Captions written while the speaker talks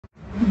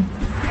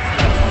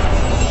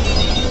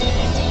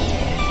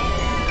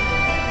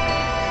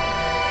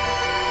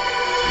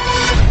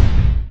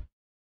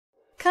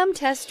Come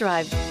test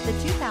drive the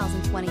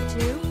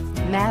 2022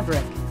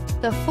 Maverick.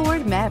 The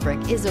Ford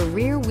Maverick is a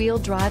rear-wheel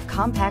drive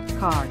compact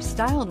car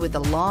styled with a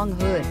long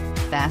hood,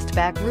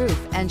 fastback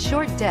roof, and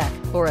short deck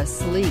for a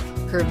sleek,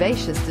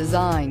 curvaceous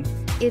design.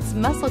 Its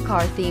muscle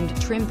car-themed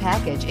trim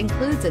package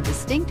includes a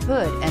distinct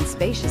hood and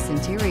spacious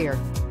interior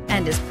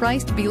and is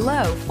priced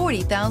below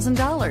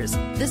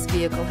 $40,000. This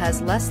vehicle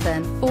has less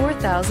than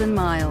 4,000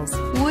 miles.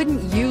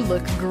 Wouldn't you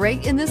look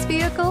great in this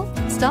vehicle?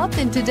 Stop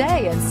in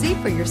today and see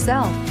for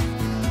yourself.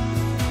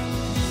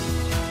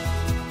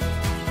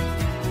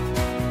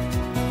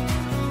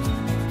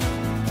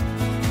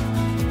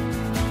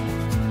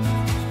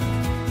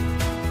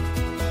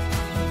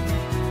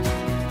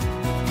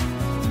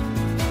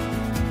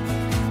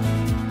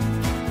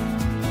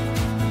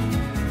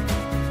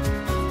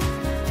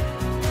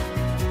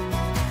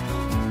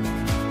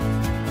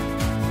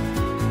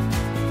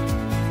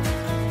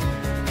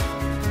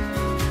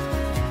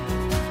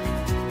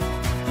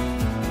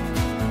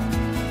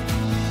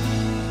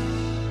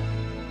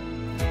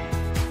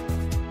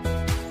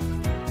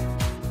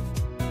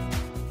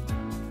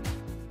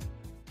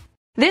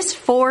 This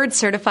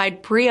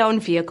Ford-certified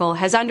pre-owned vehicle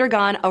has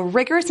undergone a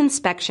rigorous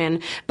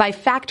inspection by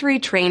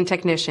factory-trained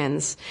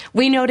technicians.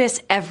 We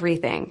notice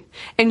everything.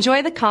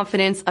 Enjoy the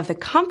confidence of the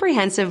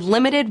comprehensive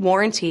limited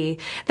warranty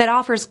that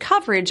offers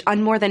coverage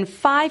on more than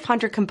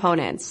 500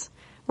 components.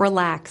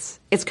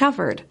 Relax, it's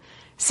covered.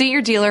 See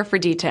your dealer for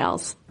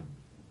details.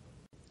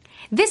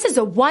 This is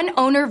a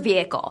one-owner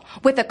vehicle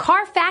with a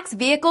CARFAX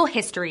Vehicle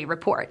History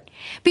Report.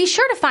 Be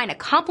sure to find a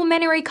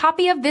complimentary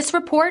copy of this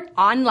report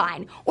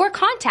online or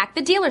contact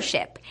the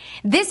dealership.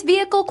 This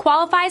vehicle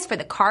qualifies for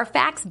the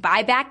CARFAX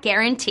Buyback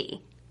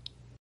Guarantee.